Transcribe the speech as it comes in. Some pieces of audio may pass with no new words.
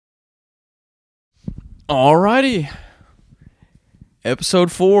Alrighty.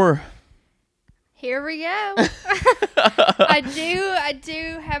 Episode 4. Here we go. I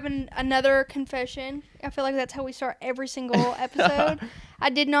do have another confession. I feel like that's how we start every single episode. I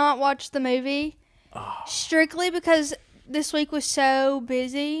did not watch the movie strictly because this week was so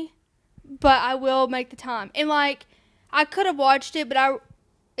busy, but I will make the time. And like, I could have watched it, but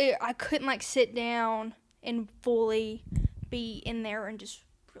I couldn't like sit down and fully be in there and just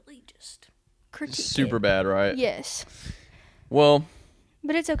really just critique Super it. bad, right? Yes. Well.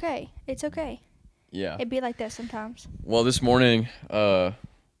 But it's okay. It's okay. Yeah. It'd be like that sometimes. Well, this morning, I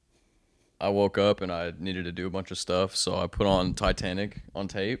woke up and I needed to do a bunch of stuff, so I put on Titanic on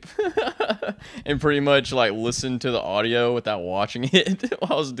tape and pretty much like listened to the audio without watching it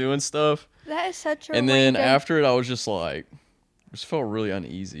while I was doing stuff. That is such a And then random... after it, I was just like, just felt really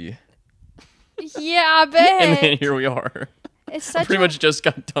uneasy. Yeah, I bet. And then here we are. It's such I pretty much just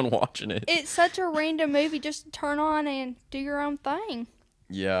got done watching it. It's such a random movie. Just turn on and do your own thing.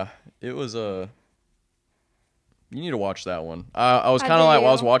 Yeah, it was You need to watch that one. I was kind of like,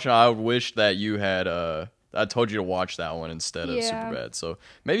 while I was watching, I wish that you had, I told you to watch that one instead of Superbad. So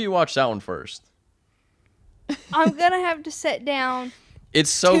maybe you watch that one first. I'm going to have to sit down. It's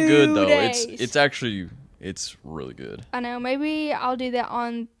so good, though. Days. It's actually, it's really good. I know. Maybe I'll do that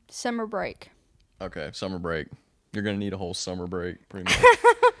on summer break. Okay, summer break. You're going to need a whole summer break, pretty much.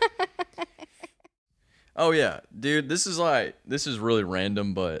 Oh, yeah. Dude, this is really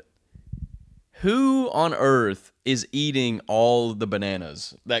random, but who on earth is eating all the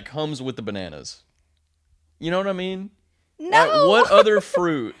bananas that comes with the bananas? You know what I mean? No. Like, what other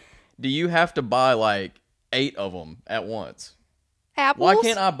fruit do you have to buy like 8 of them at once? Apples? Why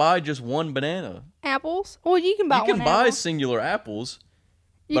can't I buy just one banana? Apples? Well, you can buy one. You can buy singular apples.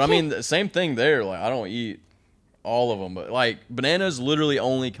 But I mean, the same thing there. Like, I don't eat all of them, but like bananas literally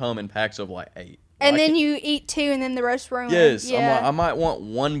only come in packs of like 8. And then you eat 2 and then the rest ruin. Yes, Yeah. I might want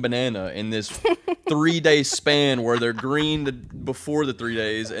one banana in this 3-day span where they're green before the 3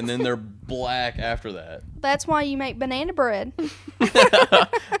 days and then they're black after that. That's why you make banana bread.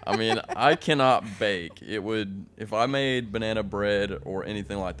 I mean, I cannot bake. It would, if I made banana bread or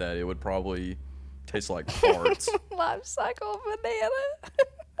anything like that, it would probably taste like farts. Life cycle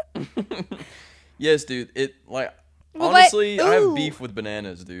banana. Yes, dude. It like Well, honestly, I have beef with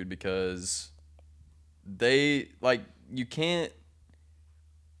bananas, dude, because they like you can't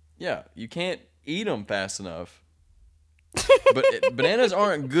eat them fast enough. But bananas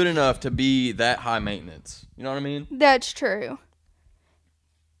aren't good enough to be that high maintenance. You know what I mean? That's true.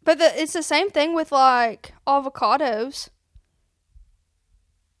 But it's the same thing with like avocados.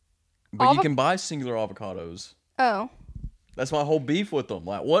 But you can buy singular avocados. Oh. That's my whole beef with them.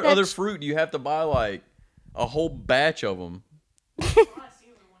 Like, what other fruit do you have to buy like a whole batch of them?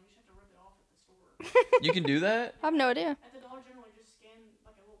 You can do that? I have no idea. At the Dollar General, you just scan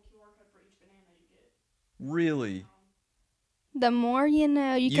like a little QR code for each banana you get. Really? The more you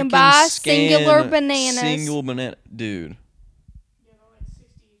know. You can buy singular bananas. Single banana. Dude. Yeah, they're like 60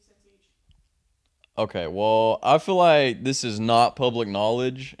 cents each. Okay, well, I feel like this is not public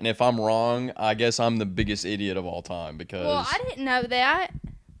knowledge, and if I'm wrong, I guess I'm the biggest idiot of all time because... Well, I didn't know that.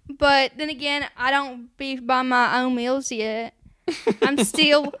 But then again, I don't buy my own meals yet. I'm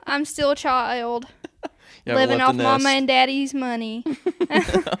still a child. Living off mama and daddy's money.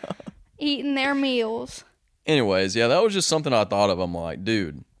 Eating their meals. Anyways, yeah, that was just something I thought of. I'm like,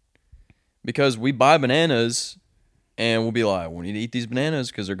 dude, because we buy bananas and we'll be like, we need to eat these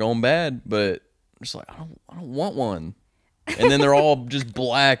bananas because they're going bad, but I'm just like, I don't want one. And then they're all just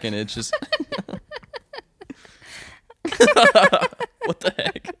black and it's just what the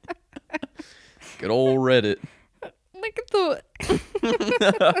heck? Good old Reddit. Look at the...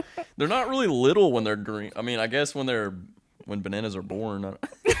 They're not really little when they're green. I mean, I guess when bananas are born.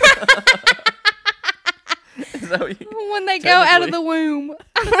 Is that what when they go out of the womb.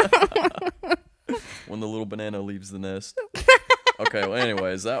 When the little banana leaves the nest. Okay, well,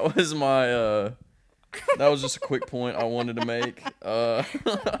 anyways, that was my, that was just a quick point I wanted to make.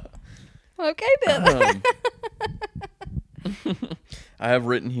 Okay, then. I have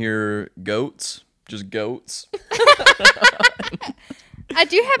written here goats. Just goats. I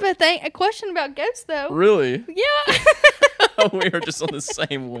do have a question about goats, though. Really? Yeah. We are just on the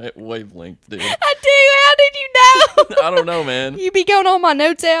same wavelength, dude. I do. How did you know? I don't know, man. You be going on my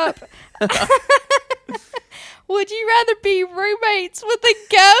notes app. Would you rather be roommates with a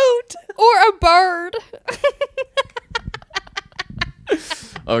goat or a bird?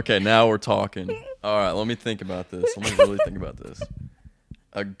 Okay, now we're talking. All right, let me think about this. Let me really think about this.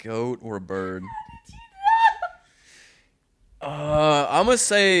 A goat or a bird? I'm gonna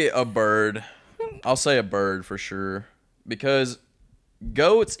say a bird. I'll say a bird for sure because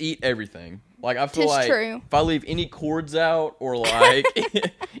goats eat everything. Like I feel Tis like true. if I leave any cords out or like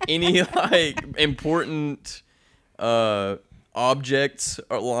any like important objects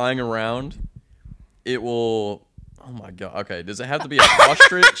are lying around, it will. Oh my god. Okay, does it have to be an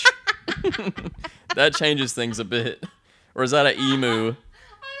ostrich? That changes things a bit. Or is that an emu?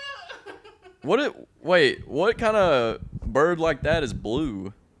 Wait, what kind of bird like that is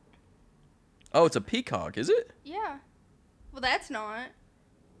blue? Oh, it's a peacock, is it? Yeah. Well, that's not.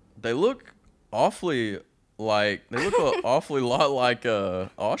 They look awfully like awfully lot like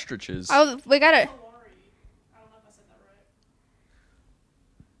ostriches. Oh, we gotta. Kalari. I don't know if I said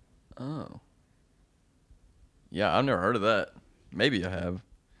that right. Oh. Yeah, I've never heard of that. Maybe I have.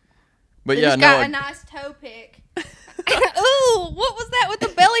 But We yeah, just no. got a nice toe pick. Ooh, what was that with the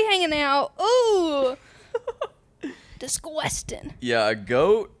belly hanging out? Ooh. Disgusting. Yeah, a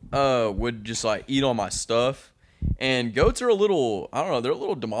goat would just like eat all my stuff. And goats are a little, I don't know, they're a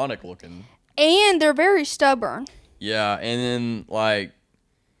little demonic looking. And they're very stubborn. Yeah, and then like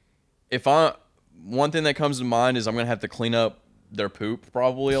one thing that comes to mind is I'm going to have to clean up their poop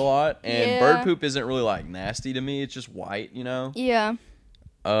probably a lot. And Yeah. bird poop isn't really like nasty to me. It's just white, you know? Yeah.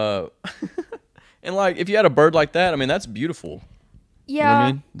 And like if you had a bird like that, I mean that's beautiful. Yeah. You know what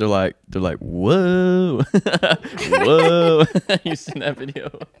I mean? They're like, whoa, whoa. You seen that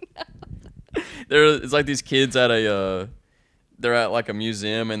video? It's like these kids at they're at like a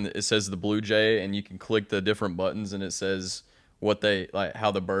museum and it says the blue jay and you can click the different buttons and it says what they like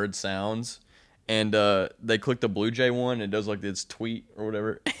how the bird sounds. And they click the blue jay one and it does like this tweet or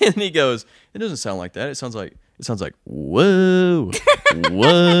whatever. And he goes, it doesn't sound like that. It sounds like whoa,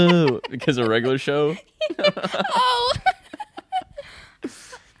 whoa, because a regular show. Oh.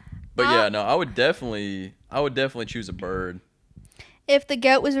 But yeah, no, I would definitely choose a bird. If the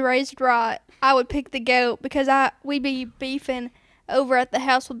goat was raised right, I would pick the goat because we'd be beefing over at the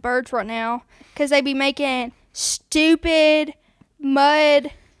house with birds right now because they'd be making stupid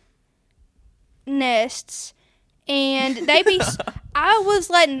mud nests and they be. I was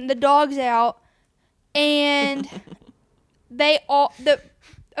letting the dogs out and they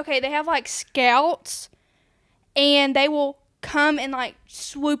have like scouts and they will come and like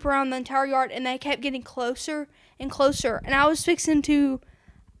swoop around the entire yard and they kept getting closer and closer and I was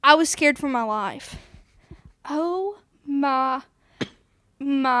scared for my life. Oh my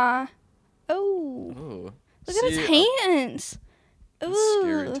oh, Ooh. look at his hands. It's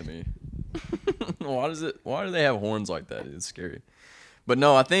scary Ooh. to me. Why do they have horns like that? It's scary. But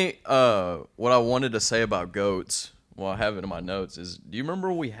no, I think what I wanted to say about goats, well I have it in my notes, is do you remember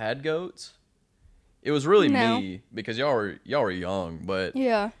when we had goats? It was really No. me because y'all were young, but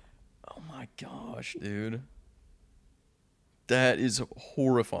Yeah. oh my gosh, dude. That is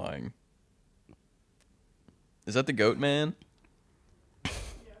horrifying. Is that the goat man?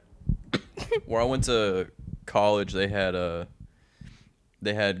 Where I went to college, they had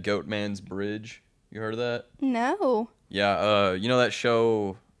Goat Man's Bridge. You heard of that? No. Yeah, you know that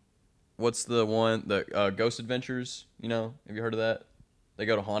show, what's the one, the Ghost Adventures, you know? Have you heard of that? They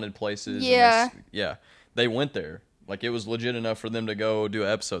go to haunted places. Yeah. Yeah. They went there. Like, it was legit enough for them to go do an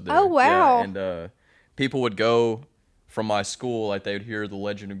episode there. Oh, wow. Yeah, and people would go from my school, like, they would hear the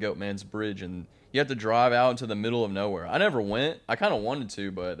legend of Goat Man's Bridge, and you have to drive out into the middle of nowhere. I never went. I kind of wanted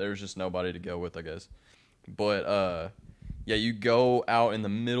to, but there was just nobody to go with, I guess. But, yeah, you go out in the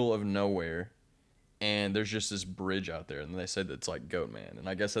middle of nowhere, and there's just this bridge out there, and they said it's like Goat Man, and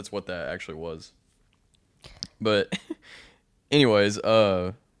I guess that's what that actually was. But, anyways,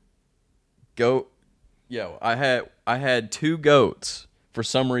 goat. Yeah, I had 2 goats for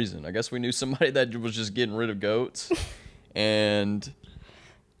some reason. I guess we knew somebody that was just getting rid of goats, and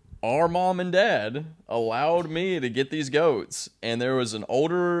our mom and dad allowed me to get these goats, and there was an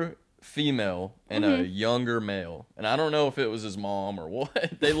older female and a younger male, and I don't know if it was his mom or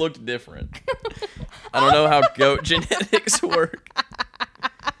what. They looked different. I don't know how goat genetics work.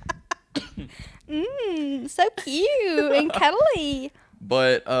 So cute and cuddly.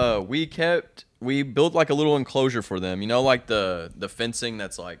 But we built like a little enclosure for them. You know, like the fencing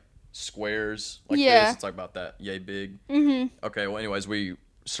that's like squares like Yeah. this. It's like about that yay big. Okay, well anyways, we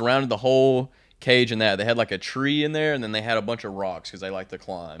surrounded the whole cage in that. They had like a tree in there, and then they had a bunch of rocks because they like to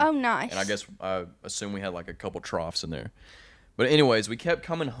climb. Oh, nice. And I guess I assume we had like a couple troughs in there. But anyways, we kept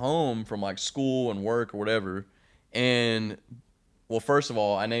coming home from like school and work or whatever, and well, first of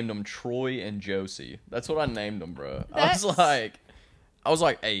all, I named them Troy and Josie. That's what I named them, bro. I was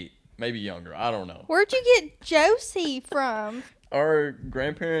like 8, maybe younger. I don't know. Where'd you get Josie from? Our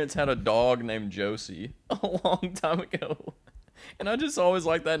grandparents had a dog named Josie a long time ago. And I just always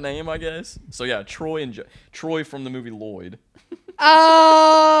like that name, I guess. So yeah, Troy from the movie Lloyd.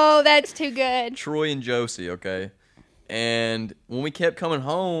 Oh, that's too good. Troy and Josie, okay? And when we kept coming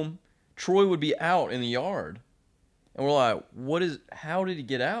home, Troy would be out in the yard. And we're like, how did he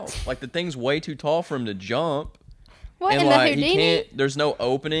get out? Like, the thing's way too tall for him to jump. What, And in like, the he Houdini? can't, there's no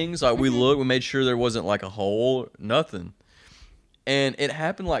openings. Like, we looked, we made sure there wasn't like a hole, nothing. And it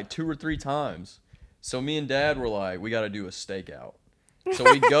happened like 2 or 3 times. So me and Dad were like, we got to do a stakeout. So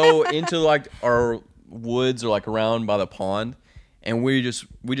we go into like our woods or like around by the pond, and we just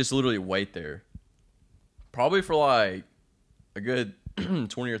literally wait there. Probably for like a good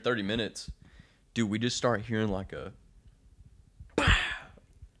 20 or 30 minutes. Dude, we just start hearing like a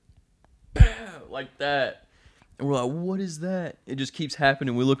like that. And we're like, what is that? It just keeps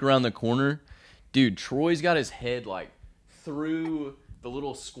happening. We look around the corner. Dude, Troy's got his head like through the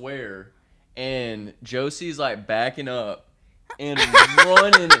little square, and Josie's like backing up and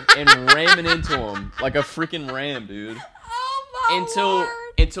running and ramming into him like a freaking ram, dude. Oh my Lord.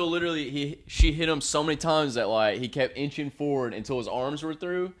 Until literally she hit him so many times that like he kept inching forward until his arms were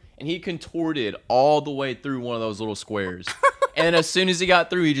through, and he contorted all the way through one of those little squares. And as soon as he got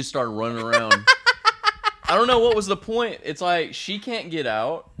through, he just started running around. I don't know what was the point. It's like she can't get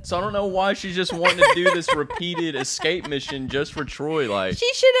out, so I don't know why she's just wanting to do this repeated escape mission just for Troy. Like,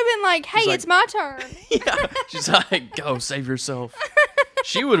 She should have been like, hey, like- it's my turn. yeah, she's like, go save yourself.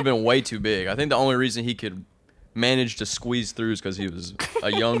 She would have been way too big. I think the only reason he could manage to squeeze through is because he was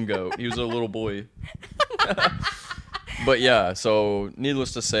a young goat. He was a little boy. But yeah, so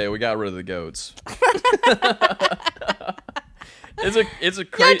needless to say, we got rid of the goats.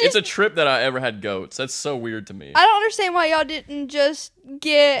 It's a trip that I ever had goats. That's so weird to me. I don't understand why y'all didn't just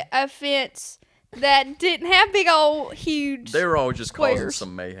get a fence that didn't have big old huge. They were always just causing squares.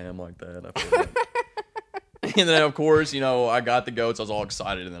 some mayhem like that. I feel like. And then of course, I got the goats. I was all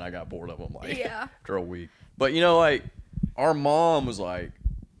excited, and then I got bored of them like Yeah. after a week. But like our mom was like,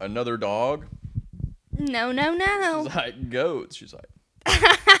 another dog. No. She's like, goats. She's like,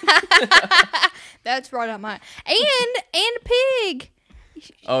 That's right on my and pig.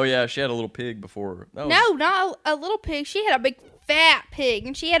 oh yeah, she had a little pig before. That was- No, not a little pig. She had a big fat pig,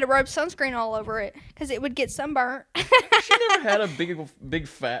 and she had to rub sunscreen all over it because it would get sunburnt. She never had a big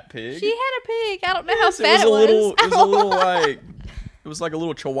fat pig. She had a pig. I don't know Yes, how fat it was. It was a little like, it was like a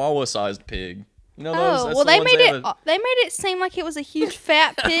little Chihuahua-sized pig. You know those? Oh That's well, the they ones made have it. They made it seem like it was a huge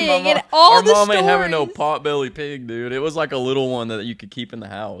fat pig, My mom- and all our the mom stories. ain't having no potbelly pig, dude. It was like a little one that you could keep in the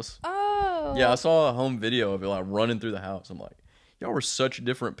house. Oh. Yeah, I saw a home video of it like running through the house. I'm like, y'all were such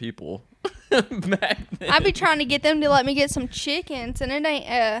different people back then. I'd be trying to get them to let me get some chickens, and it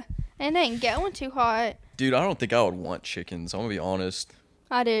ain't going too hot. Dude, I don't think I would want chickens. I'm gonna be honest.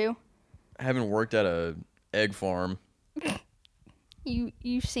 I do. Having worked at a egg farm,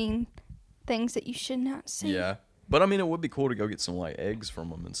 You've seen things that you should not see. yeah. But I mean, it would be cool to go get some like eggs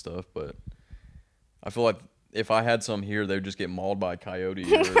from them and stuff. But I feel like if I had some here, they would just get mauled by a coyote.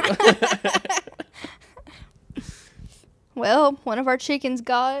 Well, one of our chickens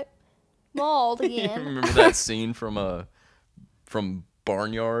got mauled You again. remember that scene from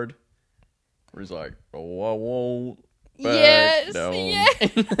Barnyard, where he's like, "Oh, I won't back Yes, down." yes.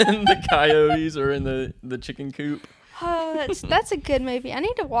 And the coyotes are in the chicken coop. Oh, that's a good movie. I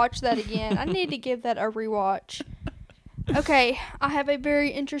need to watch that again. I need to give that a rewatch. Okay, I have a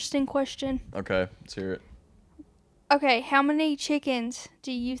very interesting question. Okay, let's hear it. Okay, how many chickens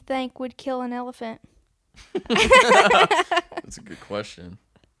do you think would kill an elephant? That's a good question.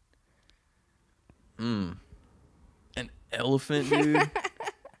 An elephant, dude. I'm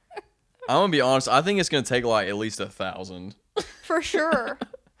gonna be honest. I think it's gonna take like at least 1,000, For sure.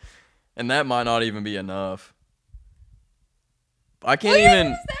 and that might not even be enough. I can't Look even.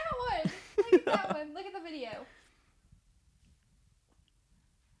 at that one. Look at that one. Look at the video.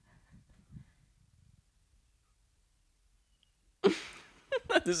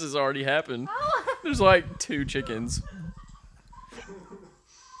 This has already happened. Oh. There's like 2 chickens.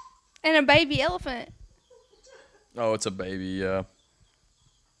 And a baby elephant. Oh, it's a baby, yeah.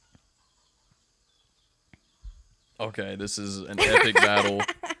 Okay, this is an epic battle.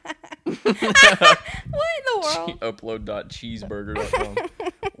 What in the world? Upload.cheeseburger.com.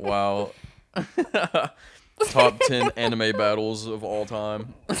 Wow. Top 10 anime battles of all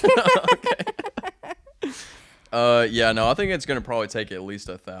time. Okay. Yeah, no, I think it's gonna probably take at least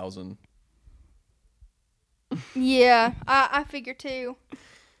 1,000. Yeah, I figure too.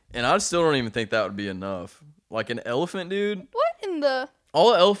 And I still don't even think that would be enough. Like an elephant, dude. What in the?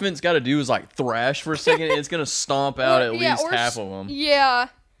 All the elephant's got to do is like thrash for a second, and it's gonna stomp out at Yeah, least or half of them. Yeah.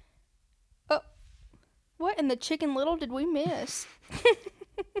 Oh. What in the Chicken Little did we miss?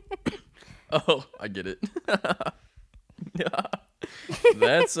 Oh, I get it. Yeah.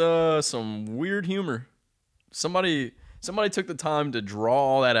 That's some weird humor. Somebody took the time to draw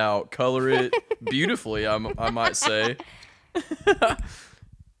all that out, color it beautifully, I might say.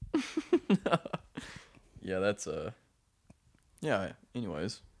 Yeah, that's yeah,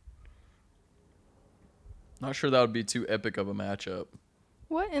 anyways. Not sure that would be too epic of a matchup.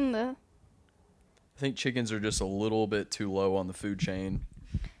 What in the... I think chickens are just a little bit too low on the food chain.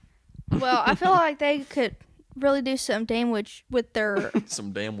 Well, I feel like they could really do some damage with their...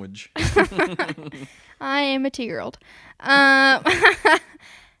 Some damage. I am a 2-year-old.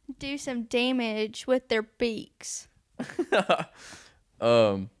 Do some damage with their beaks.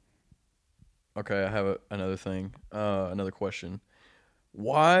 Okay, I have another thing. Another question.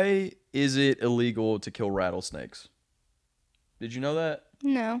 Why is it illegal to kill rattlesnakes? Did you know that?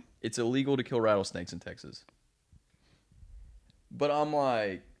 No. It's illegal to kill rattlesnakes in Texas. But I'm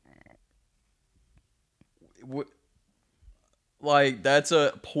like... Like, that's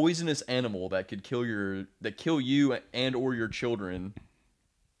a poisonous animal that could kill you and or your children.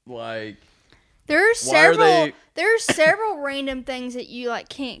 Like... There's Why several random things that you like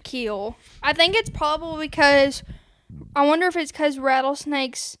can't kill. I think it's probably because I wonder if it's because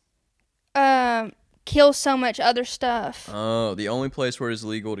rattlesnakes kill so much other stuff. Oh, the only place where it's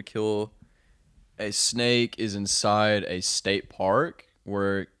legal to kill a snake is inside a state park,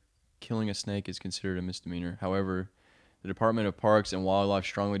 where killing a snake is considered a misdemeanor. However, the Department of Parks and Wildlife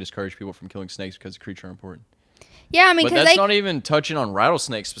strongly discourage people from killing snakes because the creatures are important. Yeah, I mean, but that's not even touching on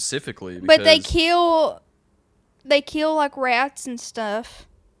rattlesnakes specifically. But they kill like rats and stuff.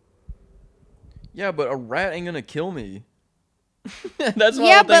 Yeah, but a rat ain't gonna kill me. That's my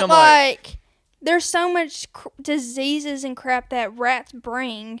yeah, whole thing. but I'm like, there's so much diseases and crap that rats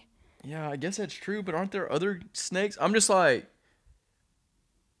bring. Yeah, I guess that's true. But aren't there other snakes? I'm just like,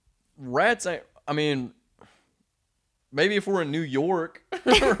 rats. I mean, maybe if we're in New York,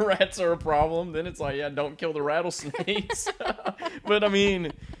 rats are a problem. Then it's like, yeah, don't kill the rattlesnakes. But I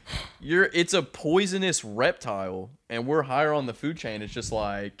mean, it's a poisonous reptile, and we're higher on the food chain. It's just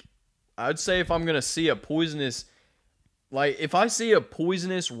like, I'd say if I'm gonna see a poisonous, like if I see a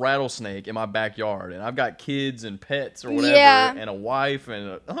poisonous rattlesnake in my backyard, and I've got kids and pets or whatever, and a wife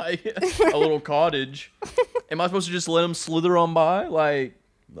and a little cottage, am I supposed to just let them slither on by? Like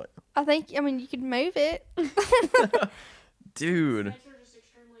I mean, you could move it. Dude. Snakes are just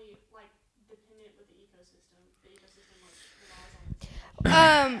extremely like dependent with the ecosystem. The ecosystem like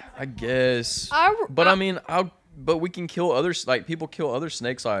relies on it. I guess. But we can kill others. Like people kill other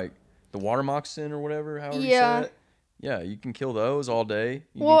snakes, like the water moccasin or whatever. However you say it. Yeah, you can kill those all day.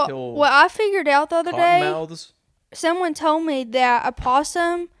 You can kill what I figured out the other day. Cottonmouths. Someone told me that a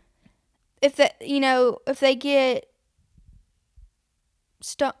possum, if they get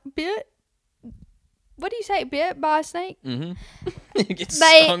bit. What do you say? Bit by a snake? Mm-hmm. It gets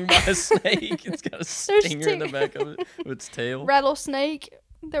stung by a snake. It's got a stinger in the back of its tail. Rattlesnake.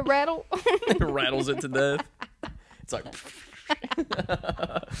 The rattle. It rattles it to death. It's like.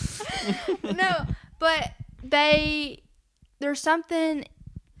 No, but there's something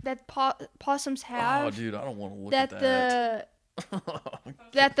that possums have. Oh, dude, I don't want to look at that.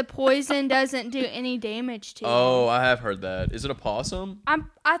 That the poison doesn't do any damage to. Oh, I have heard that. Is it a possum?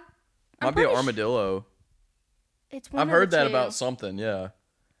 Might be an armadillo. I've heard that about something. Yeah.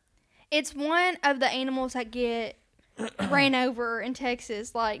 It's one of the animals that get ran over in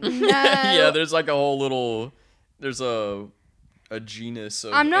Texas. Like no. Yeah, there's like a whole little. There's a genus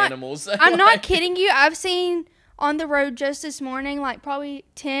of animals. I'm not kidding you. I've seen on the road just this morning, like probably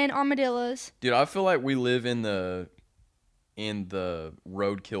 10 armadillos. Dude, I feel like we live in the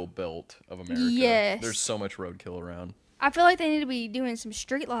roadkill belt of America. Yes. There's so much roadkill around. I feel like they need to be doing some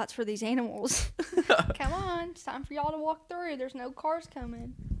street lights for these animals. Come on, it's time for y'all to walk through. There's no cars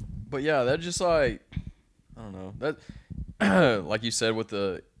coming. But yeah, that just like, I don't know. That, like you said, with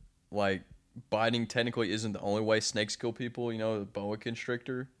the, like, biting technically isn't the only way snakes kill people. You know, the boa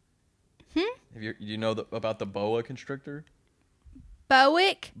constrictor? You know about the boa constrictor?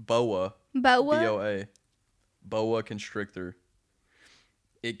 Boa? Boa. B-O-A. Boa constrictor.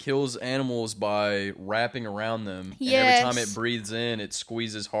 It kills animals by wrapping around them. Yes. And every time it breathes in, it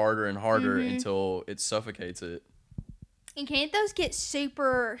squeezes harder and harder until it suffocates it. And can't those get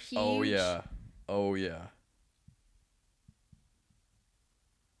super huge? Oh, yeah. Oh, yeah.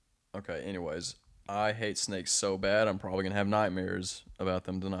 Okay, anyways. I hate snakes so bad, I'm probably going to have nightmares about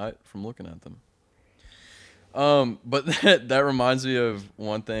them tonight from looking at them. But that reminds me of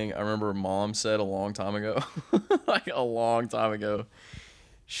one thing I remember Mom said a long time ago. Like a long time ago.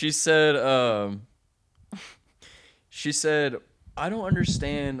 She said, She said, I don't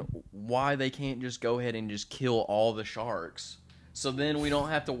understand why they can't just go ahead and just kill all the sharks. So then we don't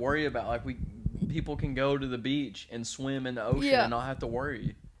have to worry about, like, people can go to the beach and swim in the ocean and not have to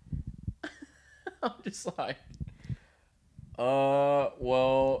worry. I'm just like,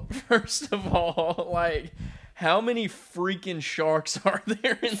 well, first of all, like, how many freaking sharks are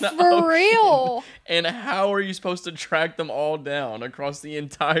there in the ocean? For real. And how are you supposed to track them all down across the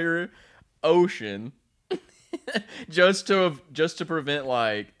entire ocean? just to prevent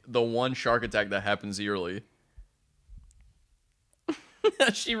like the one shark attack that happens yearly.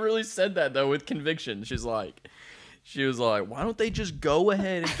 She really said that though with conviction. She was like, why don't they just go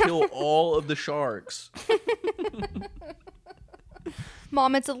ahead and kill all of the sharks?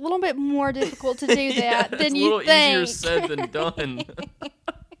 Mom, it's a little bit more difficult to do that than you think. It's a little easier said than done.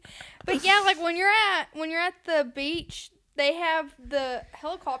 But yeah, like when you're at the beach, they have the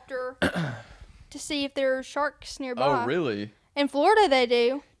helicopter to see if there are sharks nearby. Oh, really? In Florida, they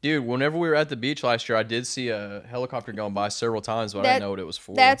do. Dude, whenever we were at the beach last year, I did see a helicopter going by several times, but I didn't know what it was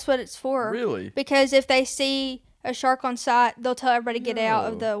for. That's what it's for. Really? Because if they see a shark on sight, they'll tell everybody to get out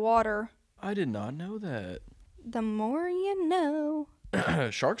of the water. I did not know that. The more you know.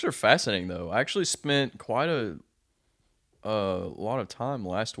 Sharks are fascinating, though. I actually spent quite a lot of time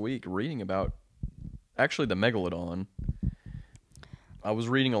last week reading about, actually, the Megalodon. I was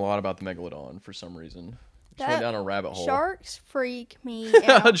reading a lot about the Megalodon for some reason. Just went down a rabbit hole. Sharks freak me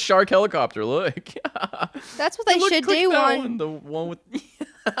out. Shark helicopter, look. That's what they should do on. The one with...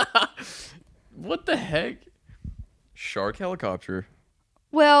 What the heck? Shark helicopter.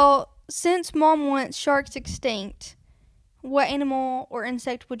 Well, since Mom wants sharks extinct, what animal or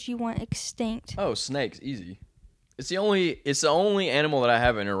insect would you want extinct? Oh, snakes, easy. It's the only animal that I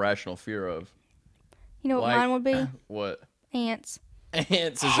have an irrational fear of. You know what mine would be? What? Ants.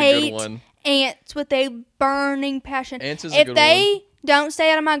 Ants is a good one. Ants with a burning passion. Ants is a good one. If they don't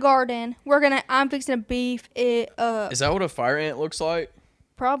stay out of my garden, I'm fixing to beef it up. Is that what a fire ant looks like?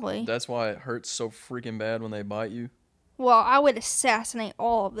 Probably. That's why it hurts so freaking bad when they bite you? Well, I would assassinate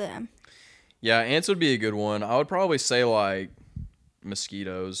all of them. Yeah, ants would be a good one. I would probably say like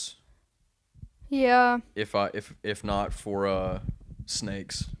mosquitoes. Yeah. If not for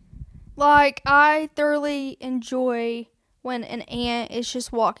snakes. Like, I thoroughly enjoy when an ant is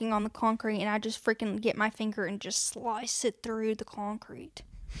just walking on the concrete and I just freaking get my finger and just slice it through the concrete.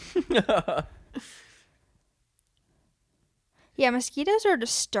 Yeah, mosquitoes are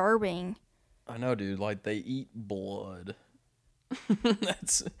disturbing. I know, dude. Like, they eat blood.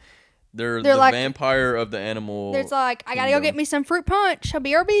 They're the like, vampire of the animal. There's like, I gotta go get me some fruit punch.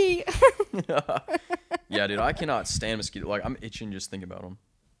 BRB. Yeah, dude. I cannot stand mosquitoes. Like, I'm itching just thinking about them.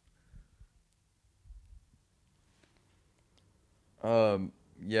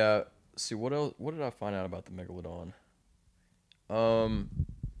 Yeah. See, what else? What did I find out about the Megalodon?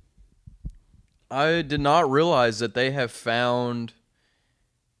 I did not realize that they have found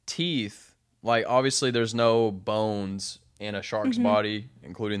teeth. Like, obviously, there's no bones in a shark's body,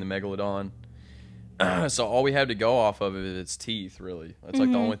 including the Megalodon. So all we have to go off of is its teeth, really. That's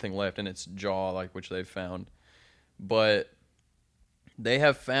like the only thing left, and its jaw, like, which they've found. But they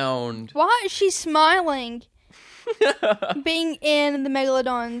have found... Why is she smiling? Being in the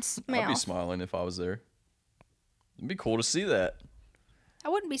Megalodon's mouth. I'd be smiling if I was there. It'd be cool to see that. I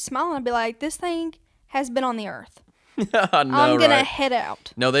wouldn't be smiling. I'd be like, this thing has been on the earth. I'm gonna head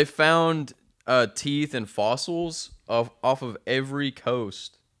out. No, they found teeth and fossils off of every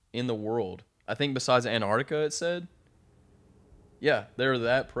coast in the world. I think besides Antarctica, it said. Yeah, they're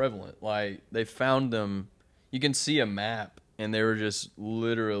that prevalent. Like, they found them. You can see a map, and they were just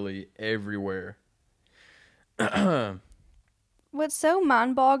literally everywhere. What's so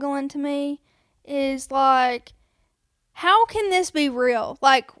mind-boggling to me is, like, how can this be real?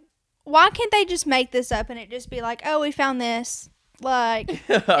 Like, why can't they just make this up and it just be like, oh, we found this? Like,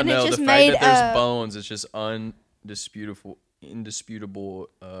 and no, it's just the made fact that there's up. bones is just indisputable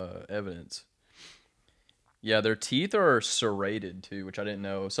evidence. Yeah, their teeth are serrated too, which I didn't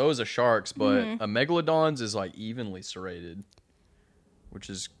know. So is a shark's, but a megalodon's is like evenly serrated, which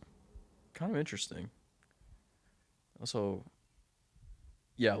is kind of interesting. Also,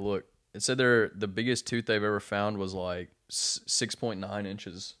 yeah, look, it said the biggest tooth they've ever found was like 6.9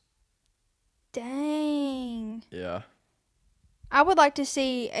 inches. Dang. Yeah. I would like to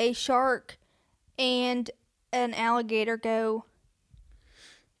see a shark and an alligator go.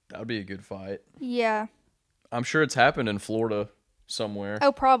 That would be a good fight. Yeah. I'm sure it's happened in Florida somewhere.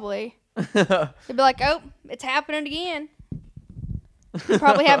 Oh, probably. They'd be like, oh, it's happening again. It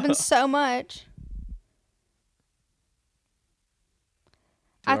probably happens so much.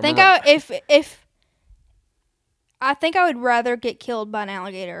 I think if I think I would rather get killed by an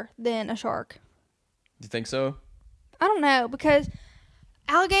alligator than a shark. You think so? I don't know, because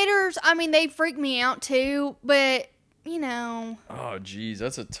alligators, I mean, they freak me out too, but, you know. Oh, geez,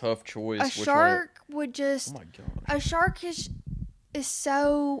 that's a tough choice. A shark would just. Oh, my God. A shark is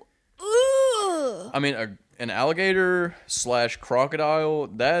so. Ugh. I mean, an alligator / crocodile,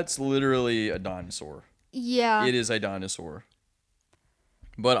 that's literally a dinosaur. Yeah. It is a dinosaur.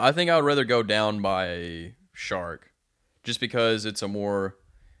 But I think I would rather go down by a shark. Just because it's a more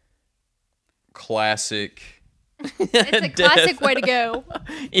classic. It's a classic way to go.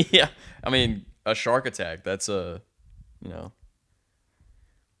 Yeah. I mean, a shark attack, that's I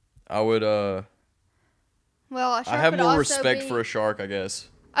would, Well, a shark I have would more also respect be, for a shark, I guess.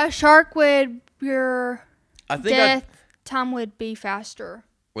 A shark would, your I think death time would be faster.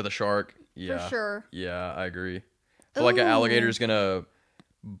 with a shark, yeah. For sure. Yeah, I agree. I feel like an alligator's gonna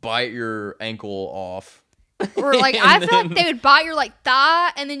bite your ankle off. Or like I feel like they would bite your like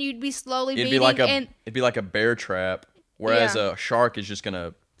thigh, and then you'd be slowly It'd bleeding. be like a bear trap, whereas Yeah. a shark is just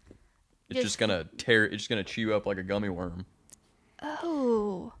gonna just gonna tear. It's just gonna chew you up like a gummy worm.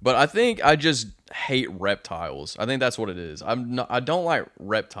 Oh. But I think I just hate reptiles. I think that's what it is. I don't like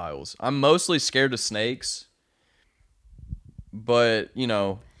reptiles. I'm mostly scared of snakes. But,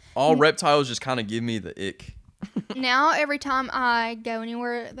 all reptiles just kind of give me the ick. Now every time I go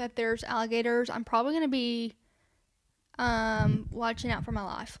anywhere that there's alligators, I'm probably gonna be watching out for my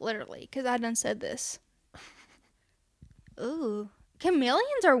life, literally, because I done said this. Ooh,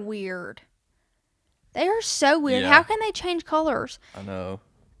 chameleons are weird. They are so weird. Yeah. How can they change colors? I know.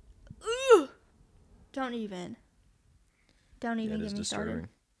 Ooh, don't even Yeah, it get is me started.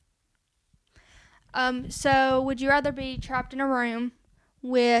 disturbing. So would you rather be trapped in a room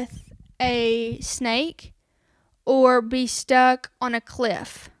with a snake or be stuck on a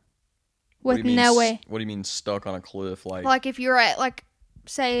cliff with no way? What do you mean stuck on a cliff? Like if you're at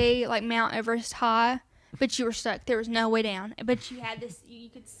say Mount Everest high, but you were stuck. There was no way down, but you had this. You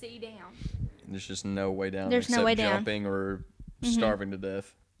could see down. There's just no way down. There's no way down. Jumping or starving to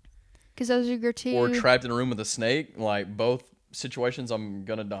death. Because those are your two. Or trapped in a room with a snake. Like both situations, I'm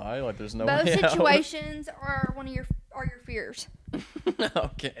gonna die. Like there's no Both way out. situations are your fears.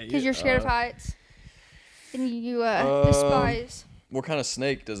 Okay. Because you're scared of heights, and you despise. What kind of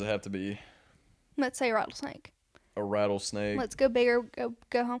snake does it have to be? Let's say a rattlesnake. A rattlesnake. Let's go bigger.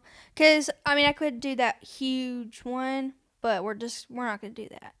 Go home. Because I could do that huge one, but we're not gonna do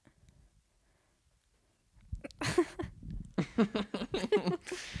that.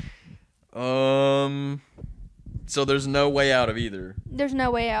 So there's no way out of either. There's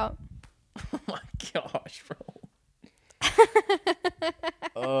no way out. Oh my gosh, bro.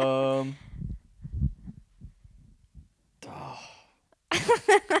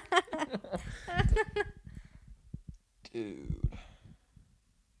 Dude.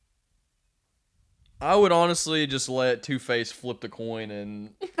 I would honestly just let Two-Face flip the coin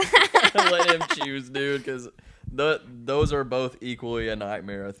and let him choose, dude, because those are both equally a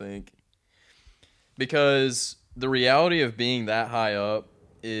nightmare, I think. Because the reality of being that high up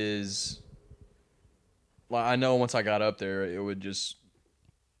is, I know once I got up there, it would just.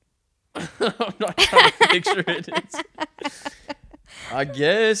 I'm not trying to picture it. I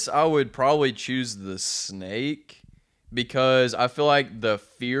guess I would probably choose the snake because I feel like the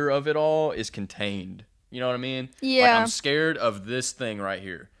fear of it all is contained. You know what I mean? Yeah. I'm scared of this thing right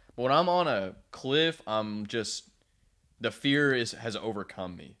here. But when I'm on a cliff, I'm just. The fear has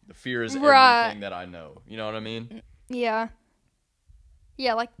overcome me. The fear is everything that I know. You know what I mean? Yeah.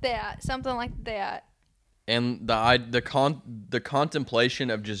 Yeah, like that. Something like that. And the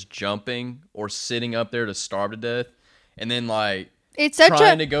contemplation of just jumping or sitting up there to starve to death, and then it's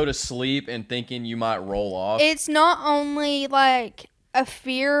trying to go to sleep and thinking you might roll off. It's not only a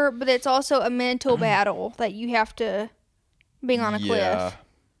fear, but it's also a mental battle that you have to being on a cliff.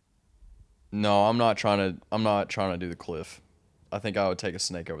 No, I'm not trying to do the cliff. I think I would take a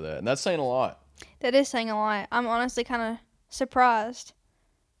snake over that. And that's saying a lot. That is saying a lot. I'm honestly kind of surprised.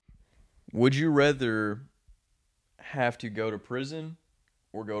 Would you rather have to go to prison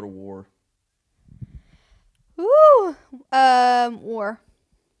or go to war? Ooh. War.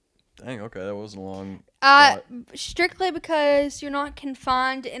 Dang, okay, that wasn't a long thought. Strictly because you're not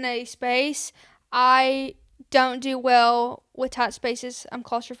confined in a space. I don't do well with tight spaces. I'm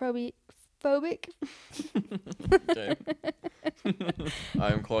claustrophobic. Okay.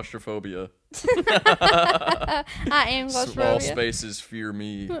 I am claustrophobia. I am claustrophobia. All spaces fear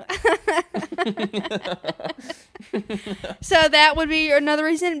me. So that would be another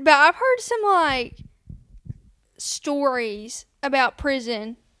reason. But I've heard some stories about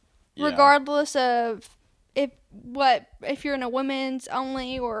prison, Yeah. regardless of if what if you're in a women's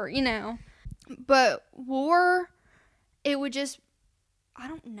only or, you know. But war, it would just, I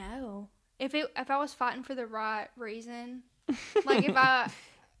don't know. If I was fighting for the right reason, like if I,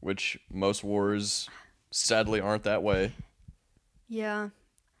 Which most wars sadly aren't that way. yeah.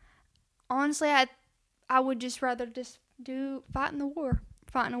 Honestly, I would just rather just do fighting a war.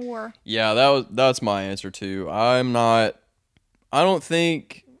 Yeah, that's my answer too. I don't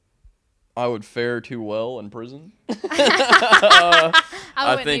think I would fare too well in prison.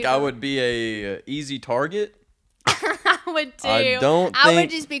 I think I would be a easy target. I would too. I would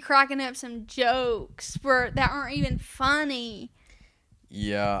just be cracking up some jokes that aren't even funny.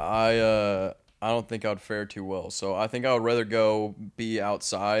 Yeah, I don't think I'd fare too well. So I think I would rather go be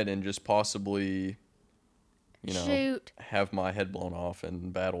outside and just possibly, Shoot. have my head blown off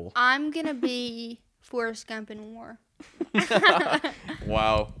in battle. I'm gonna be Forrest Gump in war.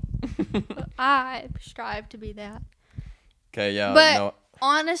 Wow. I strive to be that. Okay, yeah. But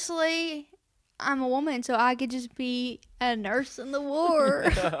honestly, I'm a woman, so I could just be a nurse in the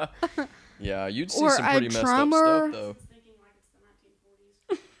war. Yeah, you'd see Or some pretty a messed drummer. up stuff, though. Thinking like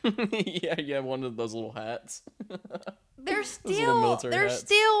it's the 1940s. Yeah, one of those little hats. They're little military hats.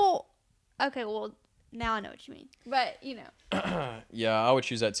 still okay. Well, now I know what you mean, but you know. Yeah, I would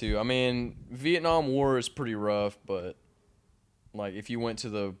choose that too. I mean, Vietnam War is pretty rough, but like if you went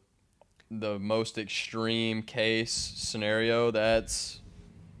to the most extreme case scenario, that's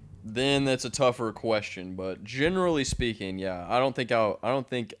a tougher question. But generally speaking, yeah, I don't think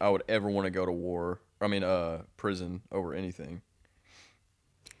I would ever want to go to war. I mean, prison over anything.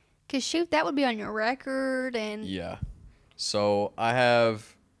 'Cause shoot, that would be on your record, and Yeah. So I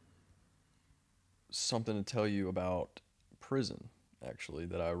have something to tell you about prison, actually,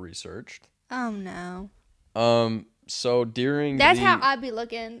 that I researched. oh no, So during that's how I'd be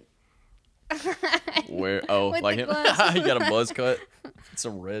looking. where With like the him, gloves. you got a buzz cut,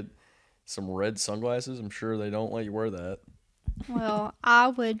 some red sunglasses. I'm sure they don't let you wear that. Well, I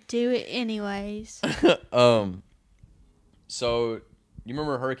would do it anyways. So you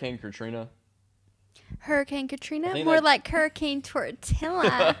remember Hurricane Katrina? Hurricane Katrina, think more that- like Hurricane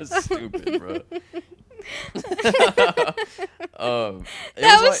Tortilla. Stupid, bro.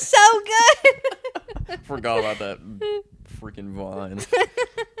 That was so good. Forgot about that freaking vine.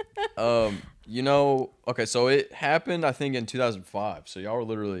 Okay, so it happened, I think, in 2005. So y'all were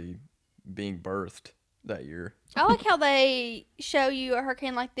literally being birthed that year. I like how they show you a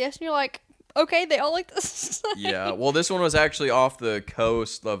hurricane like this, and you're like, okay, they all like this. Yeah, well, this one was actually off the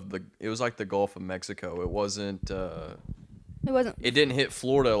coast of it was like the Gulf of Mexico. It wasn't, It wasn't. it didn't hit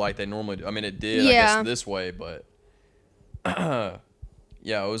Florida like they normally do. I mean, it did, I Yeah. guess, this way, but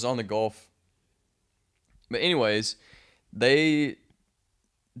yeah, it was on the Gulf. But anyways, they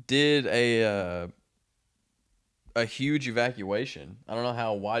did a huge evacuation. I don't know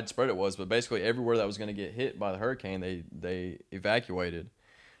how widespread it was, but basically everywhere that was going to get hit by the hurricane, they evacuated.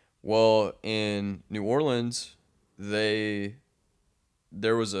 Well, in New Orleans, there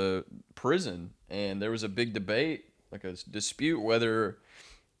was a prison, and there was a big debate, like a dispute, whether,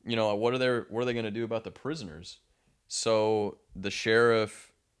 like what are they going to do about the prisoners? So the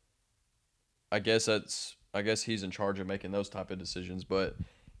sheriff, I guess he's in charge of making those type of decisions, but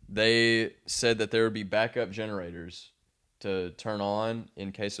they said that there would be backup generators to turn on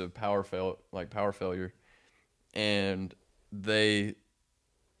in case of power failure, and they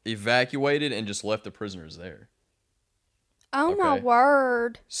evacuated and just left the prisoners there. Oh my Okay.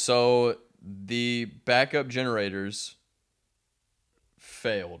 word. So the backup generators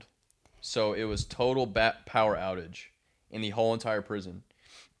failed. So it was total power outage in the whole entire prison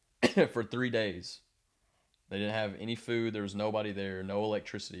for 3 days. They didn't have any food. There was nobody there. No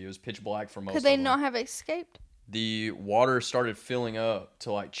electricity. It was pitch black for most Could of they them. not have escaped? The water started filling up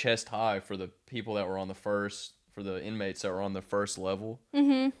to like chest high for the people that were for the inmates that were on the first level.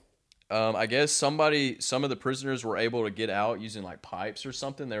 Mm-hmm. I guess some of the prisoners were able to get out using like pipes or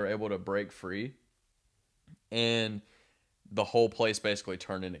something. They were able to break free, and the whole place basically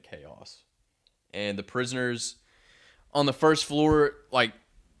turned into chaos. And the prisoners on the first floor, like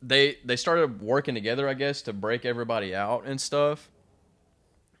they started working together, I guess, to break everybody out and stuff.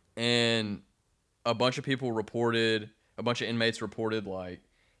 And a bunch of inmates reported like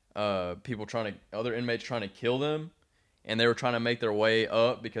other inmates trying to kill them. And they were trying to make their way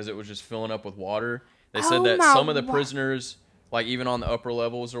up because it was just filling up with water. They said that some of the prisoners, like even on the upper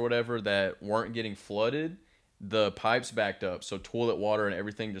levels or whatever, that weren't getting flooded, the pipes backed up. So toilet water and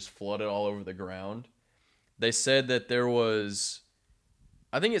everything just flooded all over the ground. They said that there was,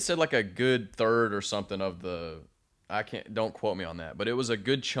 I think it said like a good third or something of don't quote me on that, but it was a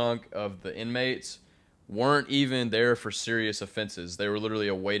good chunk of the inmates weren't even there for serious offenses. They were literally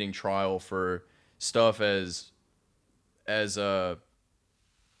awaiting trial for stuff as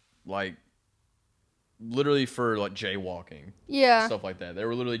like literally for like jaywalking, Yeah. stuff like that. They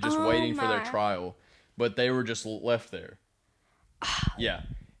were literally just Oh waiting for their my. trial, but they were just left there. Yeah,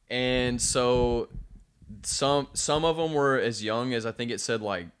 and so some of them were as young as I think it said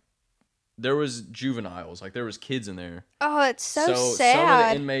like there was juveniles, like there was kids in there. Oh, it's so Some of the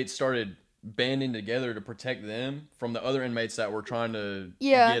sad. inmates started banding together to protect them from the other inmates that were trying to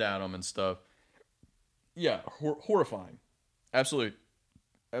Yeah. get at them and stuff. Yeah, horrifying. Absolutely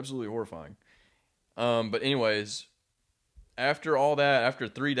horrifying. But anyways, after all that, after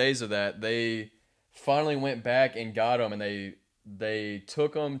 3 days of that, they finally went back and got them, and they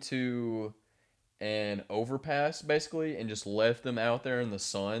took them to an overpass basically and just left them out there in the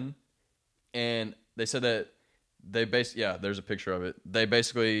sun. And they said that there's a picture of it. They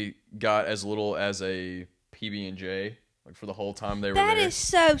basically got as little as a PB&J like for the whole time they were there. That is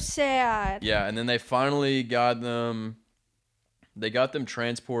so sad. Yeah, and then they finally got them. They got them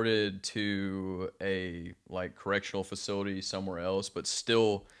transported to a like correctional facility somewhere else, but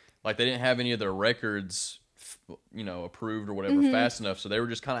still, like they didn't have any of their records, approved or whatever fast enough. So they were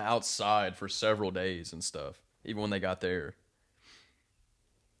just kind of outside for several days and stuff, even when they got there.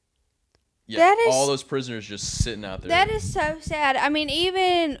 Yeah, all those prisoners just sitting out there. That is so sad. I mean,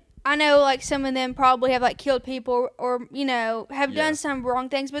 even I know like some of them probably have like killed people or have done some wrong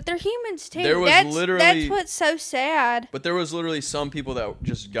things, but they're humans too. That's what's so sad. But there was literally some people that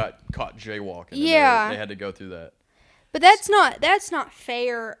just got caught jaywalking. Yeah, they had to go through that. But that's not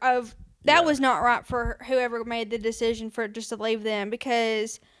fair. That was not right for whoever made the decision for just to leave them,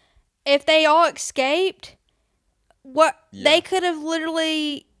 because if they all escaped, they could have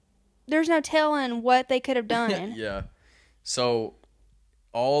literally. There's no telling what they could have done. Yeah. So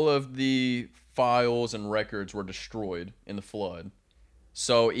all of the files and records were destroyed in the flood.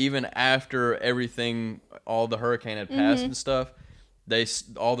 So even after everything, all the hurricane had passed and stuff,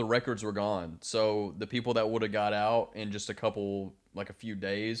 all the records were gone. So the people that would have got out in just a few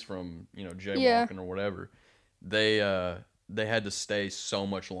days from, jaywalking or whatever, they had to stay so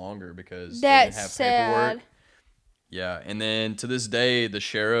much longer because they didn't have paperwork. Sad. Yeah, and then to this day, the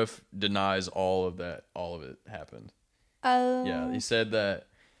sheriff denies all of it happened. Oh. Yeah, he said that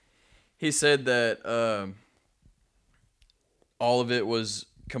all of it was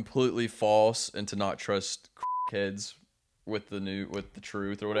completely false and to not trust kids with the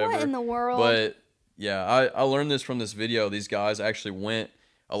truth or whatever. What in the world? But yeah, I learned this from this video. These guys actually went.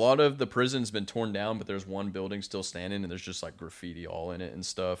 A lot of the prison's been torn down, but there's one building still standing, and there's just like graffiti all in it and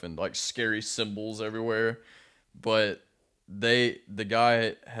stuff, and like scary symbols everywhere. But the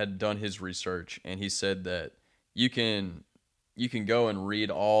guy had done his research, and he said that you can go and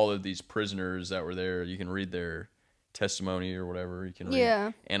read all of these prisoners that were there. You can read their testimony or whatever. You can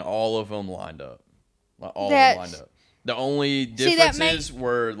read, and all of them lined up. All of them lined up. The only differences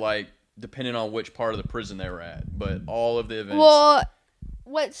were like depending on which part of the prison they were at, but all of the events. Well,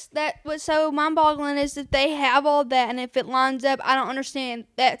 what's so mind-boggling is that they have all that, and if it lines up, I don't understand.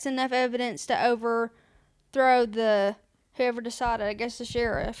 That's enough evidence to overthrow whoever decided. I guess the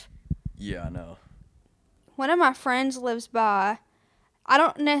sheriff. Yeah, I know. One of my friends lives by. I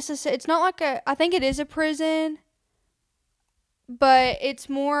don't necessarily. It's not like I think it is a prison, but it's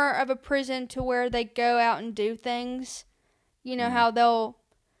more of a prison to where they go out and do things. You know how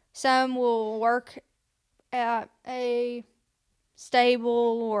some will work at a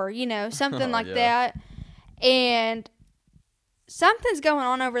stable or something like that, and something's going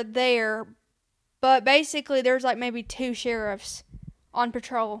on over there. But basically, there's like maybe 2 sheriffs on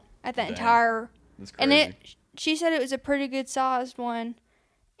patrol at that entire. That's crazy. And she said it was a pretty good sized one,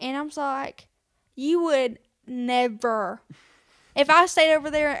 and I'm like, you would never. If I stayed over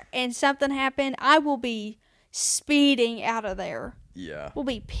there and something happened, I will be speeding out of there. Yeah. We'll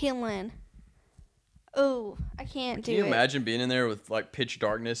be peeling. Oh, I can't do it. Can you imagine being in there with like pitch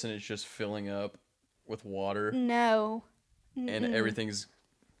darkness and it's just filling up with water? No. And everything's.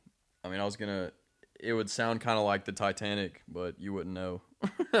 I mean, it would sound kind of like the Titanic, but you wouldn't know.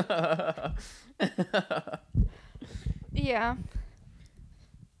 Yeah.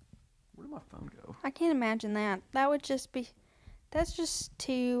 Where did my phone go? I can't imagine that. That's just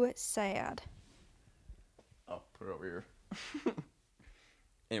too sad. I'll put it over here.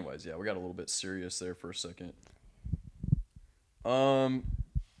 Anyways, yeah, we got a little bit serious there for a second. All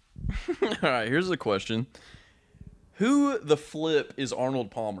right, here's the question. Who the flip is Arnold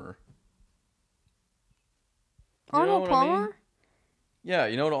Palmer? Arnold Palmer? I mean? Yeah,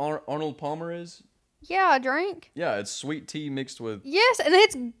 you know what Arnold Palmer is? Yeah, a drink. Yeah, it's sweet tea mixed with... Yes, and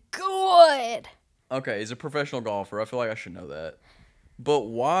it's good. Okay, he's a professional golfer. I feel like I should know that. But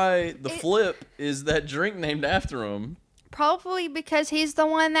why the flip is that drink named after him? Probably because he's the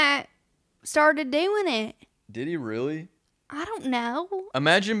one that started doing it. Did he really? I don't know.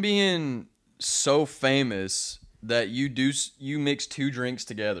 Imagine being so famous that you mix two drinks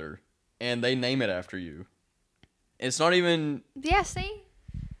together and they name it after you. It's not even... Yeah, see?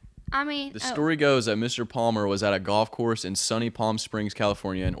 I mean... The story goes that Mr. Palmer was at a golf course in sunny Palm Springs,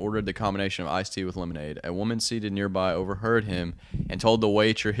 California, and ordered the combination of iced tea with lemonade. A woman seated nearby overheard him and told the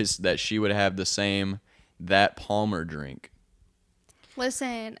waitress that she would have the same That Palmer drink.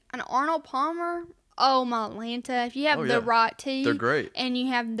 Listen, an Arnold Palmer... Oh, my Atlanta. If you have the right tea... They're great. And you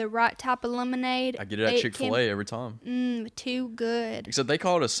have the right type of lemonade... I get it at Chick-fil-A every time. Too good. Except they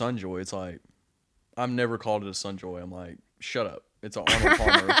call it a Sunjoy. It's like... I've never called it a Sunjoy. I'm like, shut up. It's an Arnold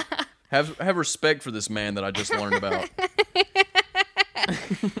Palmer. Have respect for this man that I just learned about.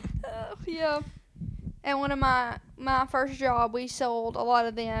 Yeah. And one of my first job, we sold a lot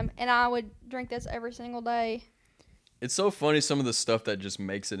of them, and I would drink this every single day. It's so funny, some of the stuff that just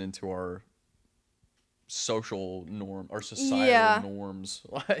makes it into our social norm, our societal norms.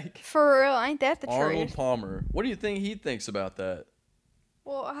 Like, for real, ain't that the Arnold truth? Palmer. What do you think he thinks about that?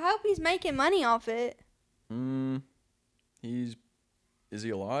 Well, I hope he's making money off it. Is he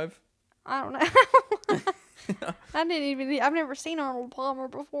alive? I don't know. I've never seen Arnold Palmer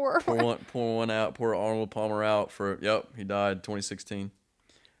before. Pour Arnold Palmer out for, he died 2016.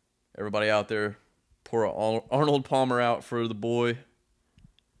 Everybody out there, pour Arnold Palmer out for the boy,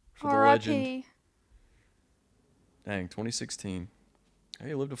 for the legend. Dang, 2016. Hey,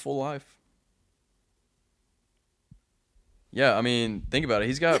 he lived a full life. Yeah, I mean, think about it.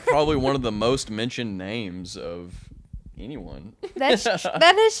 He's got probably one of the most mentioned names of anyone.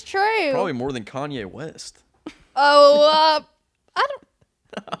 That is true. Probably more than Kanye West. Oh, I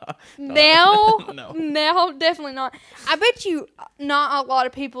don't. No. Now, definitely not. I bet you not a lot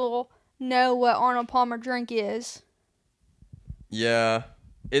of people know what Arnold Palmer drink is. Yeah,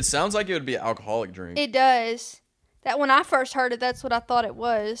 it sounds like it would be an alcoholic drink. It does. That when I first heard it, that's what I thought it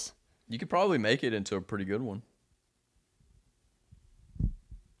was. You could probably make it into a pretty good one.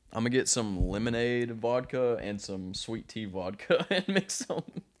 I'm going to get some lemonade vodka and some sweet tea vodka and mix them.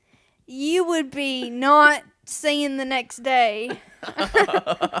 You would be not seeing the next day.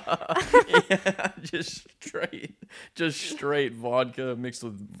 Yeah, just straight vodka mixed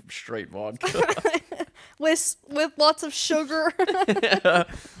with straight vodka. with lots of sugar. Yeah.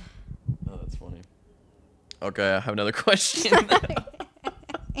 Oh, that's funny. Okay, I have another question.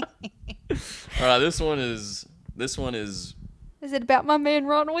 All right, this one is... Is it about my man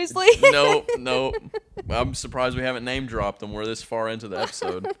Ron Weasley? No. I'm surprised we haven't name dropped him. We're this far into the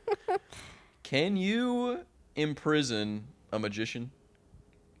episode. Can you imprison a magician?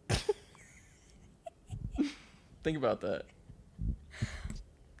 Think about that.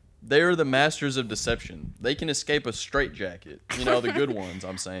 They're the masters of deception. They can escape a straitjacket. You know, the good ones,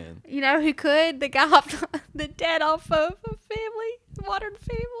 I'm saying. You know who could? The guy off the dad off of a family, Modern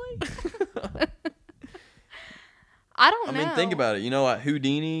Family. I don't know. I mean, think about it. You know, like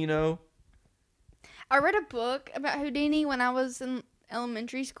Houdini, you know? I read a book about Houdini when I was in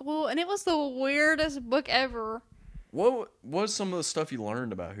elementary school, and it was the weirdest book ever. What was some of the stuff you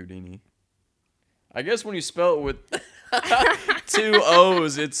learned about Houdini? I guess when you spell it with 2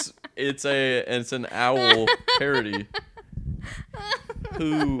 O's, it's an owl parody.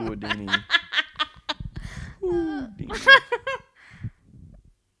 Houdini. Houdini.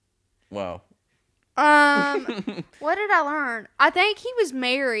 Wow. What did I learn? I think he was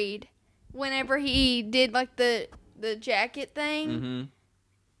married whenever he did like the jacket thing.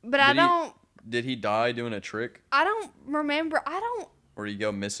 Mm-hmm. But Did he die doing a trick? I don't remember. Or did he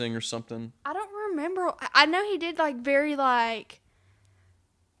go missing or something? I don't remember. I know he did like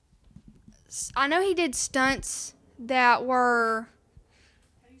I know he did stunts that were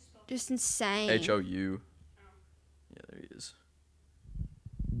just insane. H-O-U. Yeah, there he is.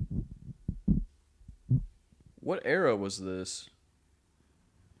 What era was this?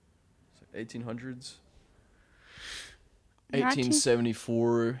 1800s?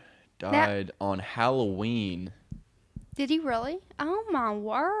 1874. Died on Halloween. Did he really? Oh my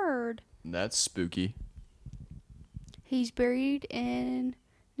word. That's spooky. He's buried in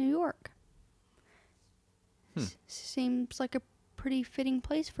New York. Seems like a pretty fitting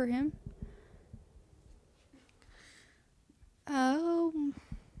place for him. Oh,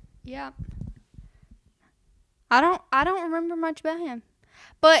 yeah. I don't remember much about him.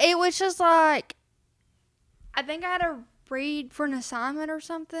 But it was just like, I think I had to read for an assignment or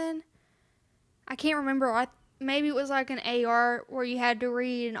something. I can't remember. maybe it was like an AR where you had to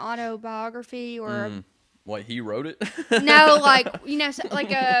read an autobiography or What, he wrote it? no, like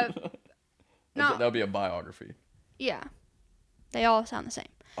like a That would be a biography. Yeah, they all sound the same.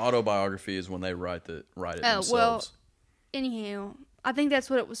 Autobiography is when they write it themselves. Well, anyhow, I think that's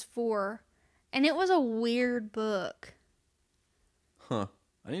what it was for, and it was a weird book. Huh.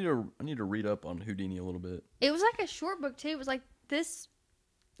 I need to read up on Houdini a little bit. It was like a short book too. It was like this,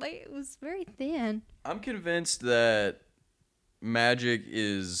 like it was very thin. I'm convinced that magic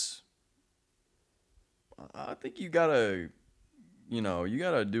is. I think you gotta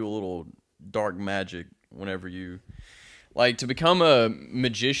do a little dark magic whenever you. Like, to become a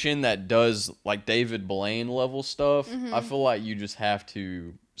magician that does, like, David Blaine level stuff, I feel like you just have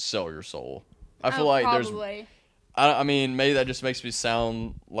to sell your soul. I feel like probably. I mean, maybe that just makes me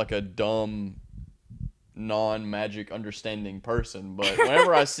sound like a dumb, non-magic understanding person, but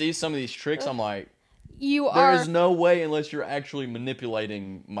whenever I see some of these tricks, I'm like, there is no way unless you're actually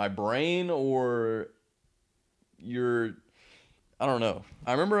manipulating my brain or you're... I don't know.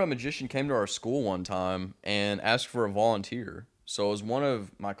 I remember a magician came to our school one time and asked for a volunteer. So it was one of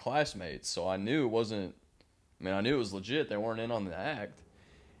my classmates. So I knew it wasn't... I knew it was legit. They weren't in on the act.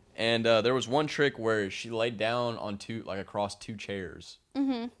 And there was one trick where she laid down on across two chairs.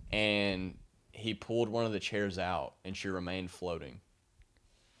 Mm-hmm. And he pulled one of the chairs out and she remained floating.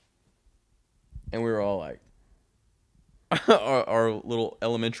 And we were all like... our little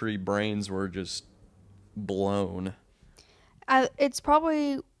elementary brains were just blown. It's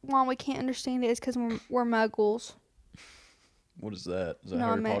probably why we can't understand it is because we're muggles. What is that? Is that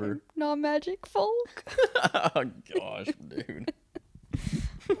Harry Potter? Non-magic folk. Oh, gosh, dude.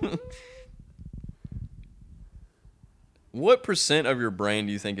 What % of your brain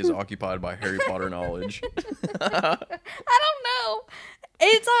do you think is occupied by Harry Potter knowledge? I don't know.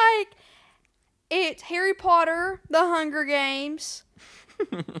 It's Harry Potter, The Hunger Games.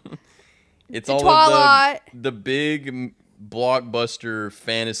 It's the all Twilight. of the big blockbuster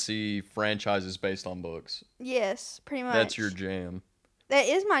fantasy franchises based on books. Yes, pretty much. That's your jam. That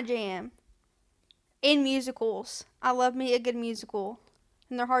is my jam. In musicals. I love me a good musical.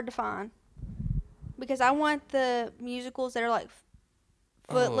 And they're hard to find. Because I want the musicals that are like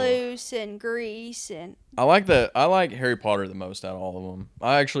Footloose and Grease and... I like Harry Potter the most out of all of them.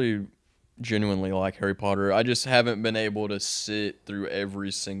 I actually genuinely like Harry Potter. I just haven't been able to sit through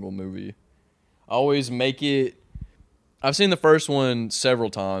every single movie. I always make it... I've seen the first one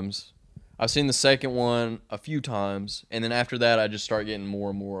several times. I've seen the second one a few times. And then after that, I just start getting more